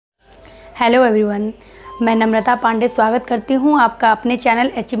Hello everyone, मैं नम्रता पांडे स्वागत करती हूं आपका अपने चैनल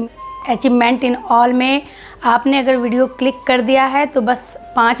अचीवमेंट इन ऑल में। आपने अगर वीडियो क्लिक कर दिया है तो बस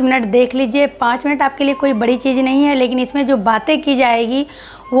 5 मिनट देख लीजिए। 5 मिनट आपके लिए कोई बड़ी चीज़ नहीं है, लेकिन इसमें जो बातें की जाएगी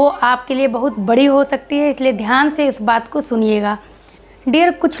वो आपके लिए बहुत बड़ी हो सकती है, इसलिए ध्यान से इस बात को सुनिएगा।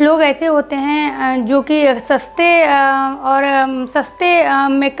 डियर, कुछ लोग ऐसे होते हैं जो कि सस्ते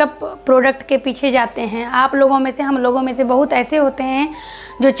मेकअप प्रोडक्ट के पीछे जाते हैं। आप लोगों में से, हम लोगों में से बहुत ऐसे होते हैं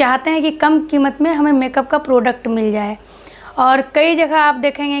जो चाहते हैं कि कम कीमत में हमें मेकअप का प्रोडक्ट मिल जाए, और कई जगह आप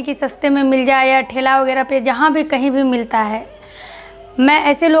देखेंगे कि सस्ते में मिल जाए या ठेला वगैरह पे जहाँ भी कहीं भी मिलता है। मैं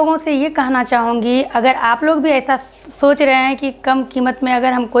ऐसे लोगों से ये कहना चाहूँगी, अगर आप लोग भी ऐसा सोच रहे हैं कि कम कीमत में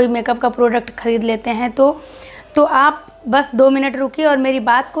अगर हम कोई मेकअप का प्रोडक्ट ख़रीद लेते हैं तो आप बस 2 मिनट रुकिए और मेरी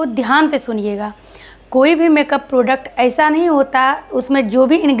बात को ध्यान से सुनिएगा। कोई भी मेकअप प्रोडक्ट ऐसा नहीं होता, उसमें जो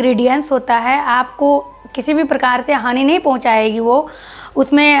भी इंग्रेडिएंट्स होता है आपको किसी भी प्रकार से हानि नहीं पहुंचाएगी। वो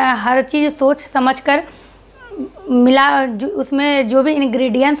उसमें हर चीज़ सोच समझकर उसमें जो भी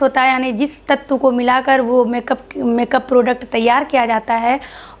इंग्रेडिएंट्स होता है, यानी जिस तत्व को मिलाकर वो मेकअप प्रोडक्ट तैयार किया जाता है,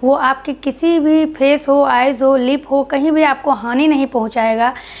 वो आपके किसी भी फेस हो, आइज़ हो, लिप हो, कहीं भी आपको हानि नहीं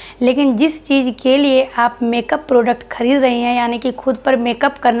पहुंचाएगा। लेकिन जिस चीज़ के लिए आप मेकअप प्रोडक्ट खरीद रही हैं, यानी कि खुद पर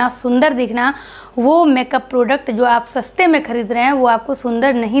मेकअप करना, सुंदर दिखना, वो मेकअप प्रोडक्ट जो आप सस्ते में ख़रीद रहे हैं वो आपको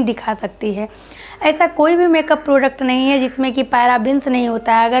सुंदर नहीं दिखा सकती है। ऐसा कोई भी मेकअप प्रोडक्ट नहीं है जिसमें कि पैराबिन्स नहीं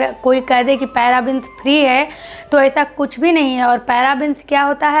होता है। अगर कोई कह दे कि पैराबिन्स फ्री है तो ऐसा कुछ भी नहीं है। और पैराबिन्स क्या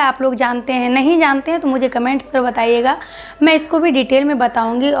होता है आप लोग जानते हैं? नहीं जानते हैं तो मुझे कमेंट्स पर बताइएगा, मैं इसको भी डिटेल में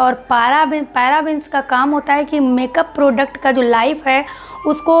बताऊंगी। और पैराबिन्स का काम होता है कि मेकअप प्रोडक्ट का जो लाइफ है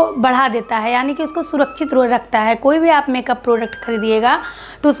उसको बढ़ा देता है, यानी कि उसको सुरक्षित रखता है। कोई भी आप मेकअप प्रोडक्ट खरीदिएगा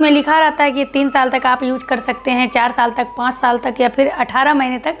तो उसमें लिखा रहता है कि 3 साल तक आप यूज कर सकते हैं, 4 साल तक, 5 साल तक, या फिर 18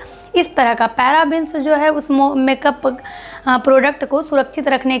 महीने तक। इस तरह का पैराबिन्स जो है उस मेकअप प्रोडक्ट को सुरक्षित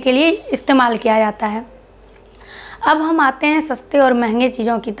रखने के लिए इस्तेमाल किया जाता है। अब हम आते हैं सस्ते और महंगे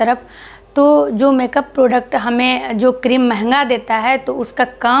चीज़ों की तरफ। तो जो मेकअप प्रोडक्ट हमें जो क्रीम महंगा देता है तो उसका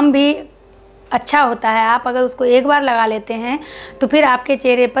काम भी अच्छा होता है। आप अगर उसको एक बार लगा लेते हैं तो फिर आपके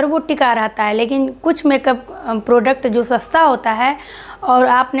चेहरे पर वो टिका रहता है। लेकिन कुछ मेकअप प्रोडक्ट जो सस्ता होता है और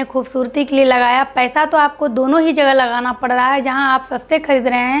आपने खूबसूरती के लिए लगाया, पैसा तो आपको दोनों ही जगह लगाना पड़ रहा है। जहां आप सस्ते खरीद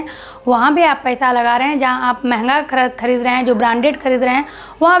रहे हैं वहां भी आप पैसा लगा रहे हैं, जहां आप महंगा खरीद रहे हैं, जो ब्रांडेड खरीद रहे हैं,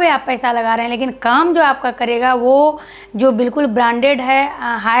 वहां भी आप पैसा लगा रहे हैं। लेकिन काम जो आपका करेगा वो जो बिल्कुल ब्रांडेड है,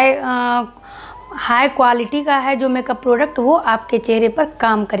 हाई क्वालिटी का है जो मेकअप प्रोडक्ट, वो आपके चेहरे पर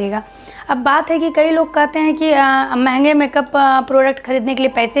काम करेगा। अब बात है कि कई लोग कहते हैं कि महंगे मेकअप प्रोडक्ट खरीदने के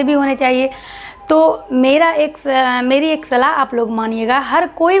लिए पैसे भी होने चाहिए। तो मेरी एक सलाह आप लोग मानिएगा। हर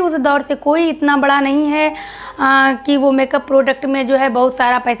कोई उस दौर से कोई इतना बड़ा नहीं है कि वो मेकअप प्रोडक्ट में जो है बहुत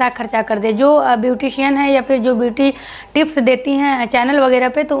सारा पैसा खर्चा कर दे। जो ब्यूटिशियन है या फिर जो ब्यूटी टिप्स देती हैं चैनल वगैरह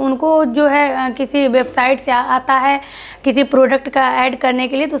पे, तो उनको जो है किसी वेबसाइट से आता है किसी प्रोडक्ट का ऐड करने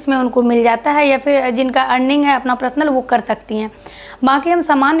के लिए, तो उसमें उनको मिल जाता है, या फिर जिनका अर्निंग है अपना पर्सनल, वो कर सकती हैं। बाकी हम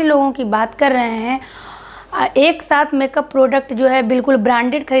सामान्य लोगों की बात कर रहे हैं। एक साथ मेकअप प्रोडक्ट जो है बिल्कुल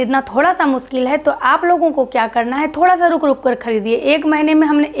ब्रांडेड खरीदना थोड़ा सा मुश्किल है। तो आप लोगों को क्या करना है, थोड़ा सा रुक कर खरीदिए। 1 महीने में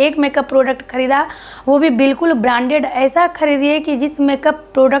हमने एक मेकअप प्रोडक्ट खरीदा, वो भी बिल्कुल ब्रांडेड। ऐसा खरीदिए कि जिस मेकअप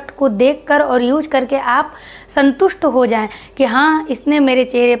प्रोडक्ट को देखकर और यूज करके आप संतुष्ट हो जाएं कि हाँ, इसने मेरे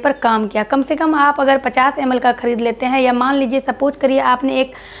चेहरे पर काम किया। कम से कम आप अगर 50 ml का खरीद लेते हैं, या मान लीजिए सपोज करिए आपने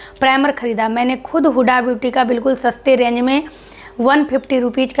एक प्राइमर खरीदा। मैंने खुद हुडा ब्यूटी का बिल्कुल सस्ते रेंज में 150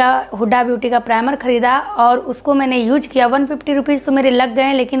 रुपीज़ का हुडा ब्यूटी का प्राइमर ख़रीदा और उसको मैंने यूज किया। 150 रुपीज़ तो मेरे लग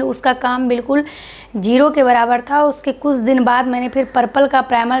गए, लेकिन उसका काम बिल्कुल 0 के बराबर था। उसके कुछ दिन बाद मैंने फिर पर्पल का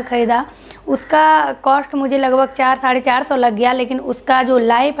प्राइमर ख़रीदा। उसका कॉस्ट मुझे लगभग 400-450 लग गया, लेकिन उसका जो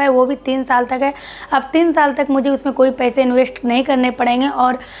लाइफ है वो भी 3 साल तक है। अब 3 साल तक मुझे उसमें कोई पैसे इन्वेस्ट नहीं करने पड़ेंगे,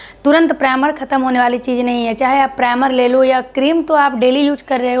 और तुरंत प्राइमर ख़त्म होने वाली चीज़ नहीं है। चाहे आप प्राइमर ले लो या क्रीम तो आप डेली यूज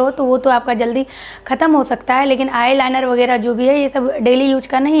कर रहे हो तो वो तो आपका जल्दी ख़त्म हो सकता है, लेकिन आई लाइनर वगैरह जो भी है ये सब डेली यूज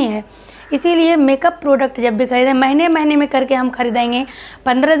का नहीं है। इसीलिए मेकअप प्रोडक्ट जब भी खरीदें, महीने महीने में करके हम खरीदेंगे,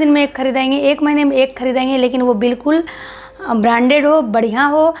 15 दिन में एक खरीदेंगे, 1 महीने में एक खरीदेंगे, लेकिन वो बिल्कुल ब्रांडेड हो, बढ़िया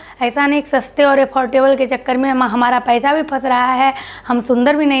हो। ऐसा नहीं सस्ते और अफोर्डेबल के चक्कर में हमारा पैसा भी फंस रहा है, हम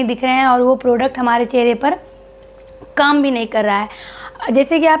सुंदर भी नहीं दिख रहे हैं और वो प्रोडक्ट हमारे चेहरे पर काम भी नहीं कर रहा है।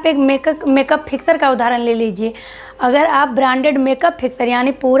 जैसे कि आप एक मेकअप फिक्सर का उदाहरण ले लीजिए। अगर आप ब्रांडेड मेकअप फिक्सर,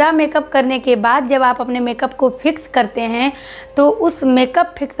 यानी पूरा मेकअप करने के बाद जब आप अपने मेकअप को फिक्स करते हैं, तो उस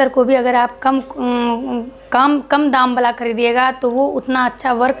मेकअप फिक्सर को भी अगर आप कम दाम वाला खरीदिएगा तो वो उतना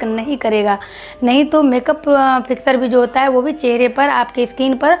अच्छा वर्क नहीं करेगा। नहीं तो मेकअप फिक्सर भी जो होता है वो भी चेहरे पर, आपके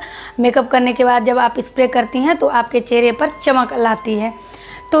स्किन पर मेकअप करने के बाद जब आप स्प्रे करती हैं तो आपके चेहरे पर चमक लाती है।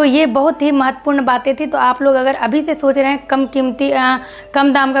 तो ये बहुत ही महत्वपूर्ण बातें थी। तो आप लोग अगर अभी से सोच रहे हैं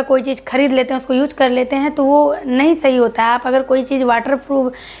कम दाम का कोई चीज़ खरीद लेते हैं, उसको यूज कर लेते हैं, तो वो नहीं सही होता है। आप अगर कोई चीज़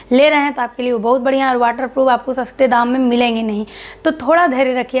वाटरप्रूफ ले रहे हैं तो आपके लिए वो बहुत बढ़िया है, और वाटरप्रूफ आपको सस्ते दाम में मिलेंगे नहीं। तो थोड़ा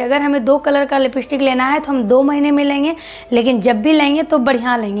धैर्य रखिए। अगर हमें 2 कलर का लिपस्टिक लेना है तो हम 2 महीने में लेंगे, लेकिन जब भी लेंगे तो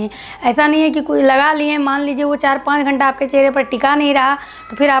बढ़िया लेंगे। ऐसा नहीं है कि कोई लगा लिए, मान लीजिए वो 4-5 घंटा आपके चेहरे पर टिका नहीं रहा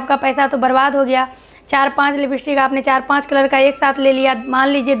तो फिर आपका पैसा तो बर्बाद हो गया। 4-5 लिपस्टिक आपने 4-5 कलर का एक साथ ले लिया, मान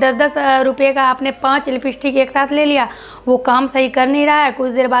लीजिए 10-10 रुपये का आपने 5 लिपस्टिक एक साथ ले लिया, वो काम सही कर नहीं रहा है,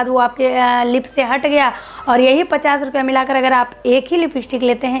 कुछ देर बाद वो आपके लिप से हट गया। और यही 50 रुपया मिलाकर अगर आप एक ही लिपस्टिक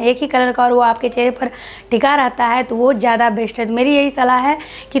लेते हैं एक ही कलर का और वो आपके चेहरे पर टिका रहता है तो वो ज़्यादा बेस्ट है। तो मेरी यही सलाह है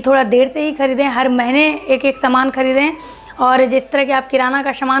कि थोड़ा देर से ही खरीदें, हर महीने एक सामान खरीदें। और जिस तरह के आप किराना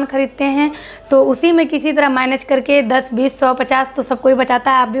का सामान खरीदते हैं तो उसी में किसी तरह मैनेज करके 10, 20, 100, 50 तो सब कोई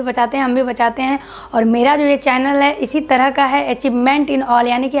बचाता है, आप भी बचाते हैं, हम भी बचाते हैं। और मेरा जो ये चैनल है इसी तरह का है, अचीवमेंट इन ऑल,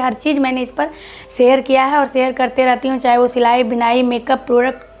 यानी कि हर चीज़ मैंने इस पर शेयर किया है और शेयर करते रहती हूँ, चाहे वो सिलाई, बिनाई, मेकअप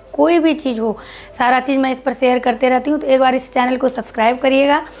प्रोडक्ट, कोई भी चीज़ हो, सारा चीज़ मैं इस पर शेयर करते रहती हूँ। तो एक बार इस चैनल को सब्सक्राइब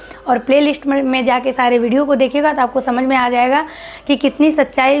करिएगा और प्लेलिस्ट में जाके सारे वीडियो को देखिएगा तो आपको समझ में आ जाएगा कि कितनी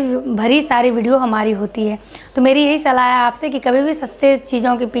सच्चाई भरी सारी वीडियो हमारी होती है। तो मेरी यही सलाह है आपसे कि कभी भी सस्ते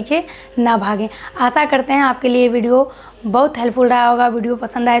चीज़ों के पीछे ना भागें। आशा करते हैं आपके लिए वीडियो बहुत हेल्पफुल रहा होगा। वीडियो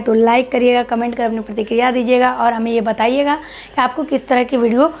पसंद आए तो लाइक करिएगा, कमेंट कर अपनी प्रतिक्रिया दीजिएगा और हमें ये बताइएगा कि आपको किस तरह की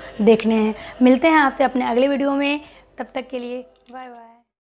वीडियो देखने हैं। मिलते हैं आपसे अपने अगले वीडियो में, तब तक के लिए बाय बाय।